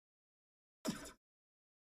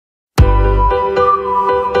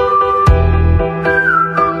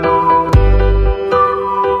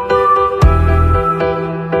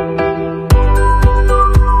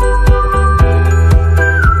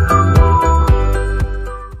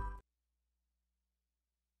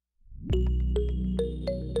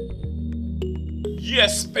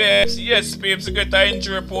Yes, babes, you get an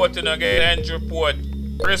injury report, you know, get an injury report.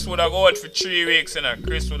 Chris would have go out for 3 weeks, you know.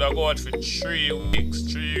 Chris would have go out for 3 weeks.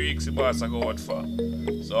 3 weeks the boss have go out for.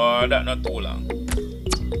 So that not too long.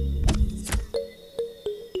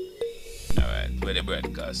 Alright, where the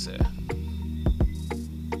bread cost here?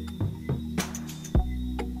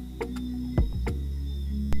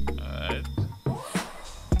 Alright.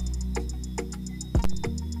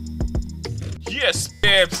 Yes,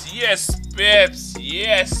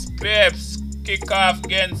 babes. Kick off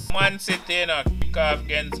against Man City, you know. Kick off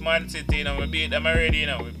against Man City, you know. We beat them already, you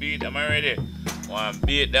know. Want to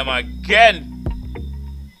beat them again.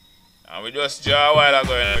 And we just draw a while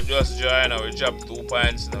ago, you know. We just draw, you know. We drop 2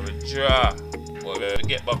 points, you know. We draw. But we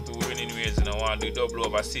get back to winning ways, you know. Want to do double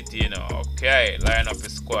over City, you know. Okay, line up the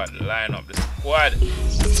squad.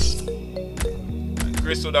 And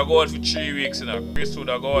Chris would have go out for 3 weeks, you know.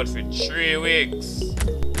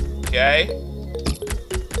 Okay.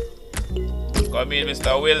 Come in,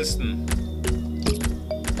 Mr. Wilson.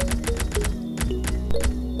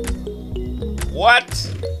 What?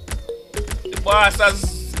 The boss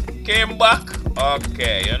has came back?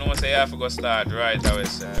 Okay, you know say you have to go start right away,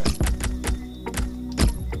 sir.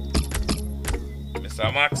 Mr.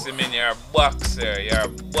 Maximin, you're back, sir. You're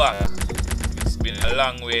back. It's been a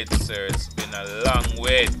long wait, sir.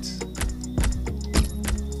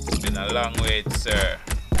 Sir.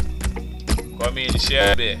 Come in,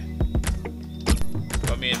 Shelby.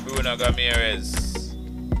 Come in, Bruno Ramirez.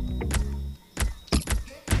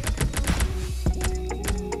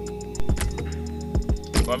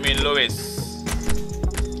 Come in, Lewis.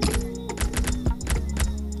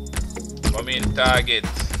 Come in, Target.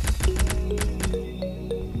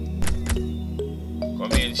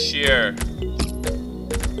 Come in, Shear.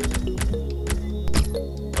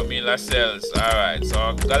 Come in, Lascelles. Alright,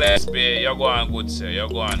 so Gillespie, you're going good, sir. You're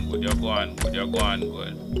going good.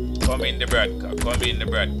 Come in the bread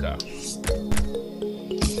car.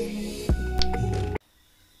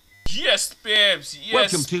 Yes, babes.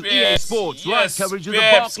 Welcome to EA Sports, live coverage of the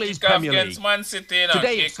Barclays Premier League. Man City,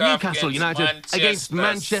 today it's Newcastle United against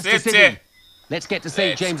Manchester City. Let's get to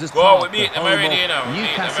St James's Park. The home of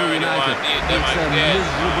Newcastle United. It's a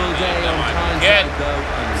miserable day on Tyneside though,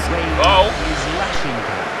 and rain is lashing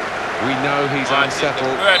down. We know he's unsettled.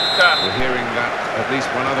 We're hearing that at least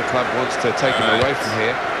one other club wants to take him away from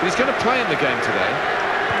here. But he's going to play in the game today.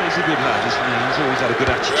 He's a good lad, isn't he? He's always had a good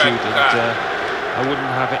attitude, and I wouldn't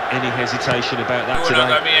have any hesitation about that today.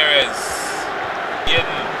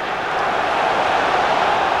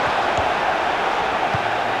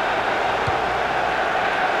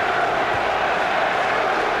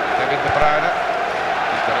 Kevin De Bruyne.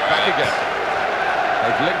 He's got it back again.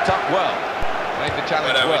 They've linked up well. Made the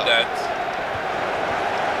challenge well.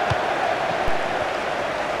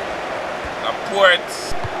 Laporte.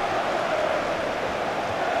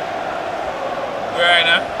 Brian,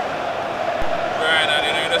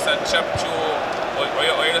 you just a chop through, or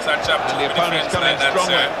you just a chop through. And the opponent's coming like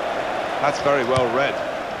strongly. That's very well read,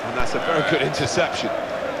 and that's a very good interception.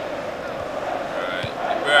 Alright,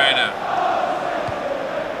 Brian.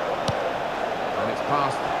 And it's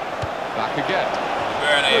passed back again.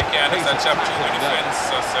 Brian, you can't just a chop through the defense,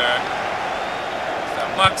 so sir. So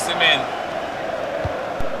Maximin.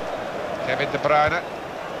 Kevin De Bruyne.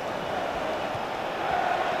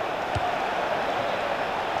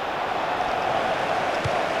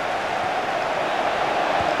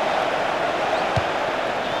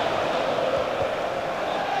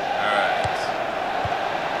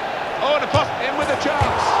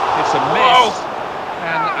 Chance. It's a miss.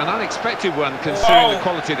 And an unexpected one considering the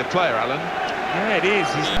quality of the player, Alan. Yeah, it is.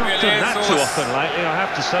 He's not done that too often lately. I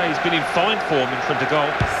have to say, he's been in fine form in front of goal.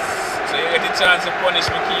 So you get the chance to punish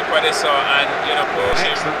the keeper this and you know,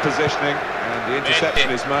 excellent positioning, and the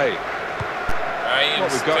interception is made.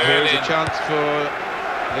 What we've got here is a chance for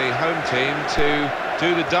the home team to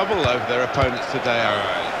do the double over their opponents today, Alan.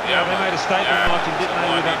 Yeah, they made a statement, Martin, didn't they,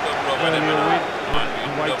 with that earlier win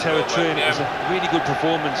in White Territory, and it was a really good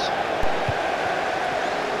performance.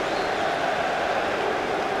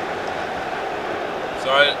 So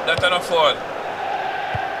that's enough for it.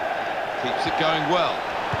 Keeps it going well.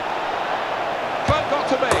 Club got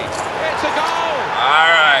to be. It's a goal!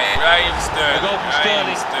 Alright, Raheem Sterling. A goal from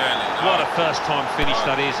Sterling. What a first-time finish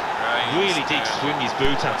that is. Really did swing his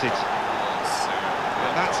boot at it.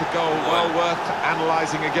 And that's a goal well worth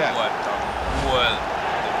analysing again. What a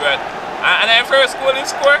goal. And then first goal he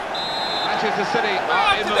scored? Manchester City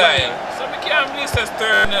are in the lead. So we can't believe that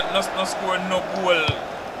Sterling not scored no goal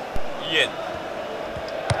yet.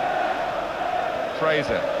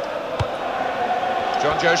 Fraser.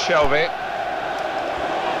 John Joe Shelby.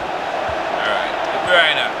 Alright,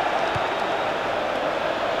 Bruyne.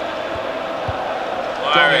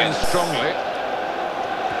 Gone in strongly.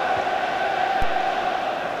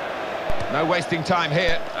 No wasting time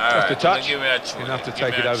here. Just a touch. Enough to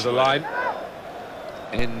take it over the line.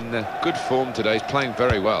 In good form today. He's playing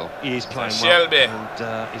very well. He is playing well.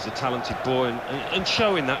 And he's a talented boy and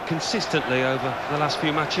showing that consistently over the last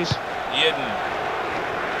few matches. Yedden.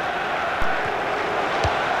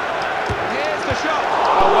 Here's the shot.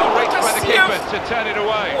 Oh, well reached by the keeper to turn it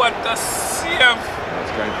away. What a save.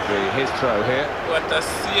 That's going to be his throw here. What a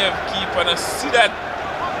save, keeper. Now see that.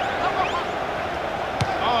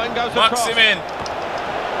 Oh, and goes across. Maximin.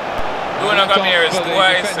 Bruno Ramirez,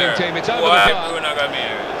 twice, sir. Why Bruno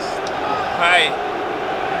Ramirez? Hi.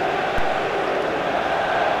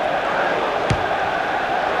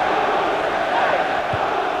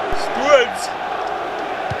 Stewards.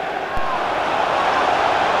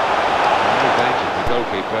 No danger to the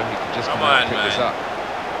goalkeeper. He can just come on, pick this up.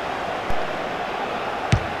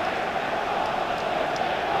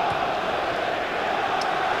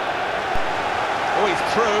 Oh, he's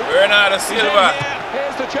through. Bernardo Silva.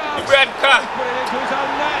 Here's the chance. Red card. Put it into his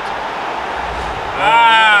own net.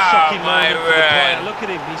 Ah, my word. Look at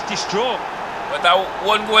him, he's distraught. But that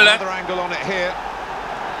one goal. Another angle on it here.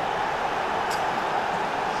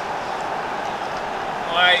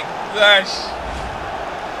 My gosh.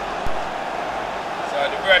 So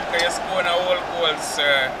the Red card, you're scoring a whole goal,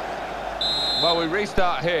 sir. Well, we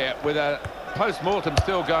restart here with a post-mortem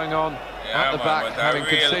still going on. At the back, having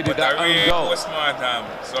conceded that own goal. Smart,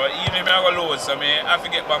 so even if I go lose, so I have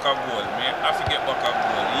to get back a goal.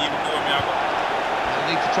 Even though I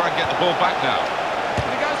need to try and get the ball back now.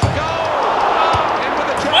 And he goes for goal. Oh, in with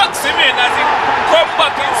the chance. Maximin as he come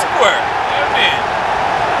back and score.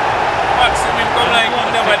 Maximin come like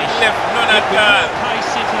he never left none at all. Pace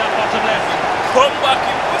into that bottom left. Come back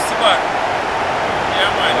and push back. Yeah,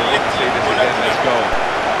 man. Let's see this again. Let's go.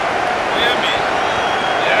 Yeah, man.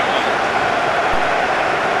 Yeah, man.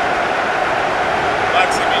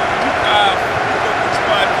 Maximin took off. Look which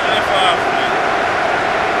part he left off, man.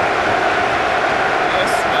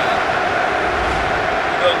 Yes, man.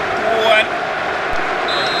 Done 2-1.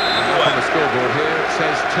 On the scoreboard here, it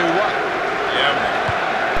says 2-1. Yeah, man.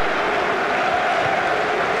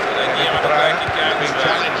 So the game looks like it can't be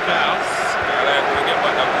challenged now.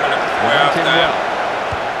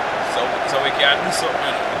 So we can't do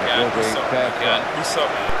something. We can't do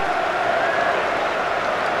something.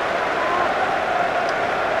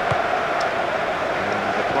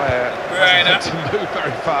 Hasn't had to move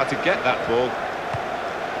very far to get that ball.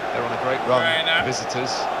 They're on a great run,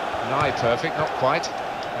 visitors. Nigh perfect, not quite.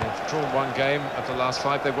 They've drawn one game of the last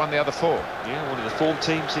 5. They've won the other 4. Yeah, one of the form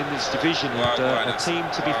teams in this division, and a team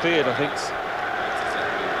to be feared, I think.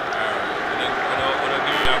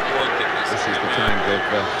 This is the kind of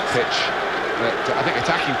pitch that I think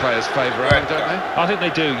attacking players favour, don't they? I think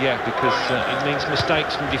they do, yeah, because it means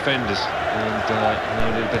mistakes from defenders and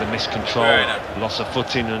a little bit of miscontrol, loss of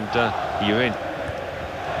footing, and you're in.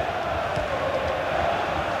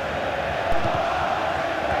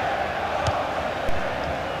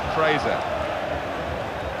 Fraser.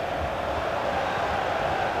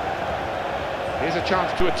 Here's a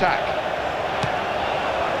chance to attack.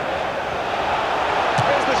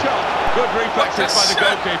 Here's the shot. Good reflexes by the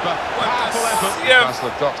goalkeeper. Powerful effort.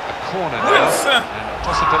 Newcastle have got a corner now and a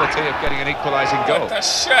possibility of getting an equalising goal. What a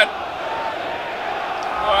shot.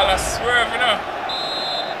 Oh, a swerve, you know.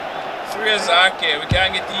 Fraser, okay, we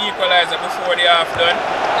can't get the equaliser before the half done.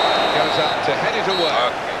 Goes up to head it away.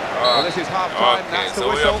 Okay. Well, this is half time, that's the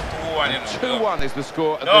whistle. 2-1 is the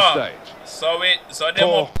score at this stage. So they're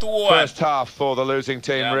up 2-1. First half for the losing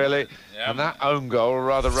team, really. And that own goal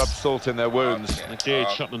rather rubbed salt in their wounds. They did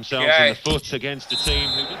shot themselves in the foot against a team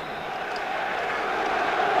who didn't.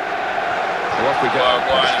 So off we go at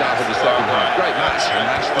the start of the second half. Great match, and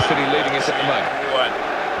Manchester City leading it at the moment.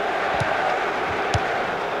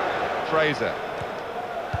 Fraser.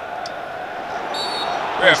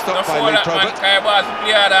 Stopped by Lee Probert.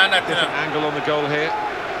 Different angle on the goal here.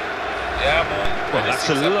 Yeah, man. Well, that's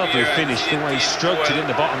a lovely finish, the way he stroked it in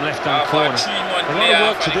the bottom left-hand corner. A lot of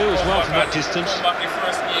work to do as well from that distance. Come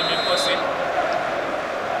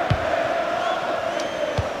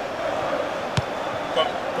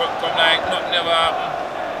like nothing ever happened.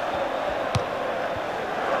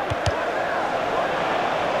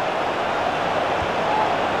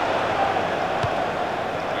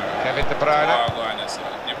 Kevin De Bruyne.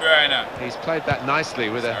 De Bruyne. He's played that nicely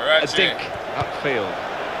with a dink upfield.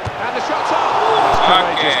 And the shot's off! That's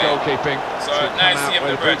courageous goalkeeping. So nice save,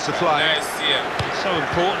 where the boots are flying. Nice save. It's so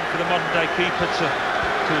important for the modern-day keeper to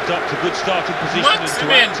to adopt a good starting position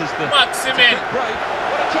Maximin. and to act as the Maximin. Break.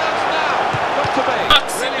 What a chance now. Got to be.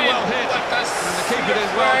 Maximin. Really well hit. And the keeper did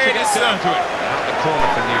well to get down to it. Out the corner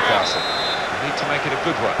for Newcastle. They need to make it a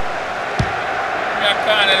good one. Yeah,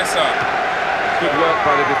 can't let this on. Good work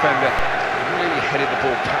by the defender. He really headed the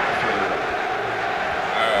ball powerfully.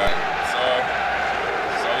 Alright, so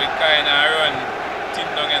we kind of run team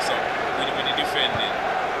down and so with the defending.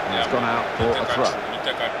 He's gone out for a throw.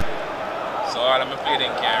 So all of my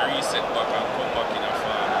players can reset back and come back in a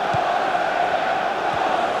farm.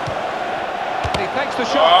 He takes the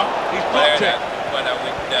shot. He's blocked it. What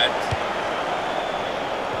with that?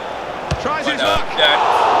 Tries his luck. What with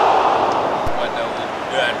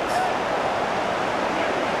that?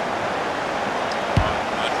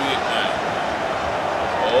 I'll do it, man.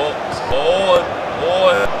 Oh,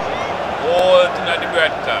 to the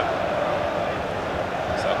bread car.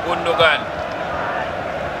 So Gundogan.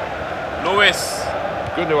 Lewis.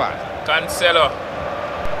 Gundogan. Cancelo.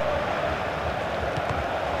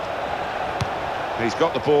 He's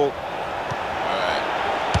got the ball. Alright.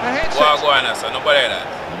 And hits Go it. on, so nobody that.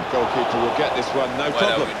 The goalkeeper will get this one, no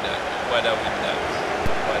problem. With that. What with that?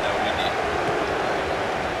 What with it?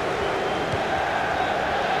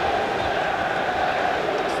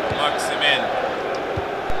 So Maximin.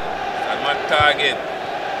 That's my target.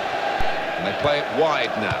 And they play it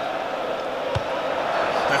wide now.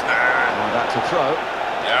 Oh, that's a throw.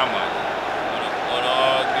 Yeah, man.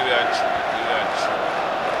 Give it a throw.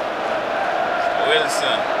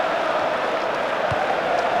 Wilson.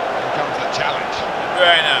 Here comes the challenge.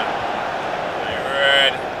 Right now.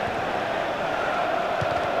 Red. I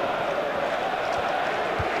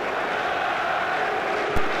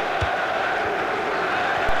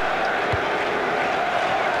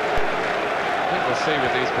think we'll see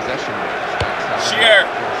with these possession stats. Sheer.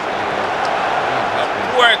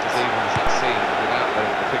 As it seemed, without the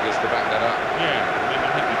figures to back that up. Yeah,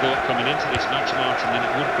 I think we thought coming into this match, Martin, that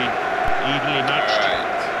it would be evenly matched. Right.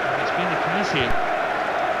 It's been the case here.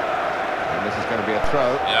 And this is going to be a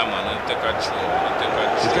throw. Yeah, man, I'll take a throw.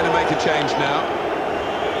 He's going to make a change now.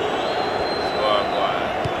 Go on.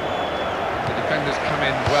 The defenders come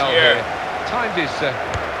in well here. Timed his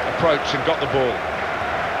approach and got the ball.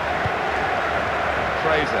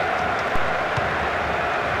 Fraser.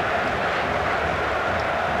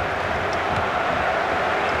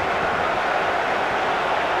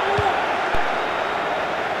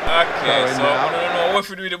 Okay, so I don't know what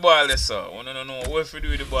to do with the ball there, sir. I don't know what to do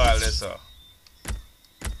with the ball there, sir.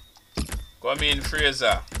 Come in,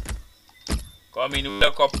 Fraser. Come in with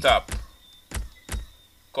the cup top.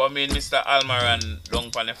 Come in, Mr. Almaran,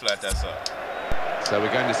 down on the flatter, sir. So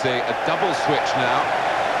we're going to see a double switch now.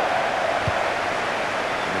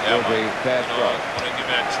 It will be their throw. I'm going to give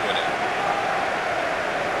me a throw there.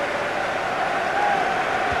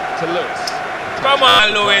 To Lewis. Come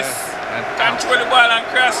on, Lewis. Control the ball and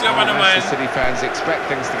cross you over the man. Manchester City fans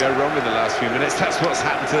expect things to go wrong in the last few minutes. That's what's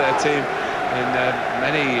happened to their team in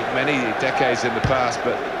many decades in the past,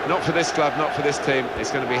 but not for this club, not for this team.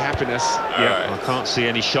 It's going to be happiness. Yeah, I can't see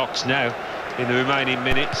any shocks now in the remaining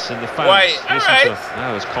minutes, and the fans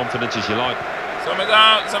as confident as you like. So we're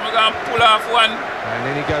going to pull off one. And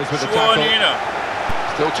then he goes with the tackle.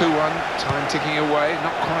 Still 2-1, time ticking away,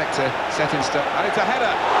 not quite set in stone. And it's a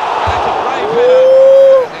header. And it's a brave header.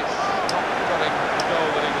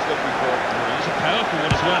 Powerful one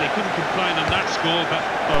as well. He couldn't complain on that score, but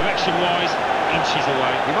direction-wise, inches away.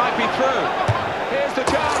 He might be through. Here's the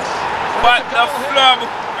chance. But the flub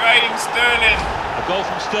riding Sterling. A goal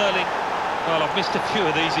from Sterling. Well, I've missed a few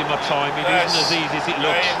of these in my time. It isn't as easy as it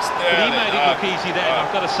looks. But he made it look easy there, I've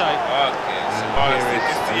got to say. Okay, so here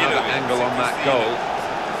is another angle on that goal.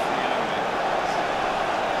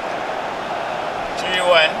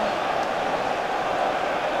 3-1.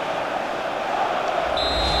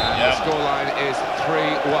 The scoreline is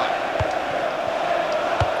 3-1.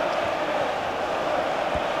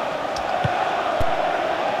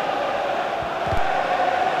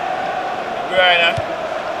 Bruyne.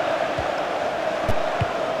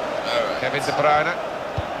 Kevin De Bruyne.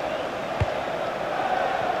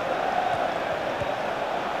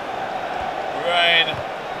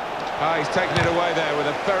 He's taken it away there with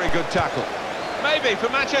a very good tackle. Maybe for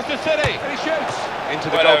Manchester City. And he shoots into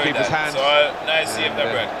the goalkeeper's hands. So nice save the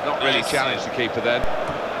break. Not really challenged the keeper then.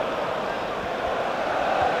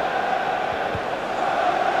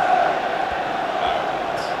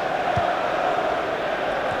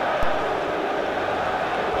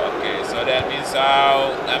 Okay, so that means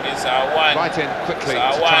our one. Right in quickly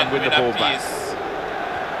to try and win the ball back.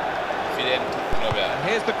 And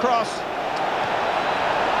here's the cross.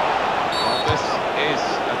 Well, this is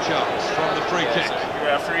a chance from the free kick. So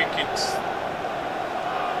you're a free kicks.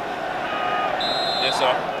 Yes,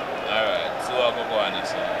 sir. Alright, so I'll go on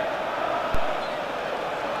this one.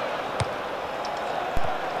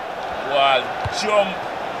 Wall jump.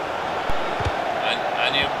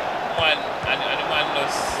 And the man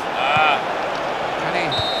does. Can he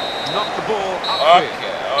knock the ball up?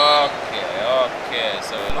 Okay.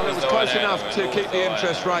 So well, it was close enough to keep the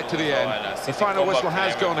interest right to the end. The final whistle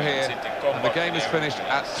has gone here, and the game is finished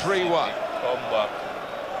at 3-1. Come back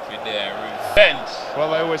with their revenge.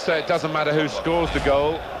 Well, they always say it doesn't matter who scores the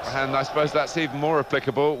goal, and I suppose that's even more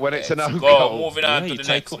applicable when it's an own goal. Moving on to you the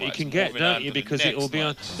take next what you one. can get, don't you? Because it will be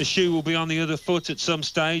on the shoe will be on the other foot at some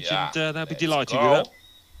stage, and they'll be delighted with that.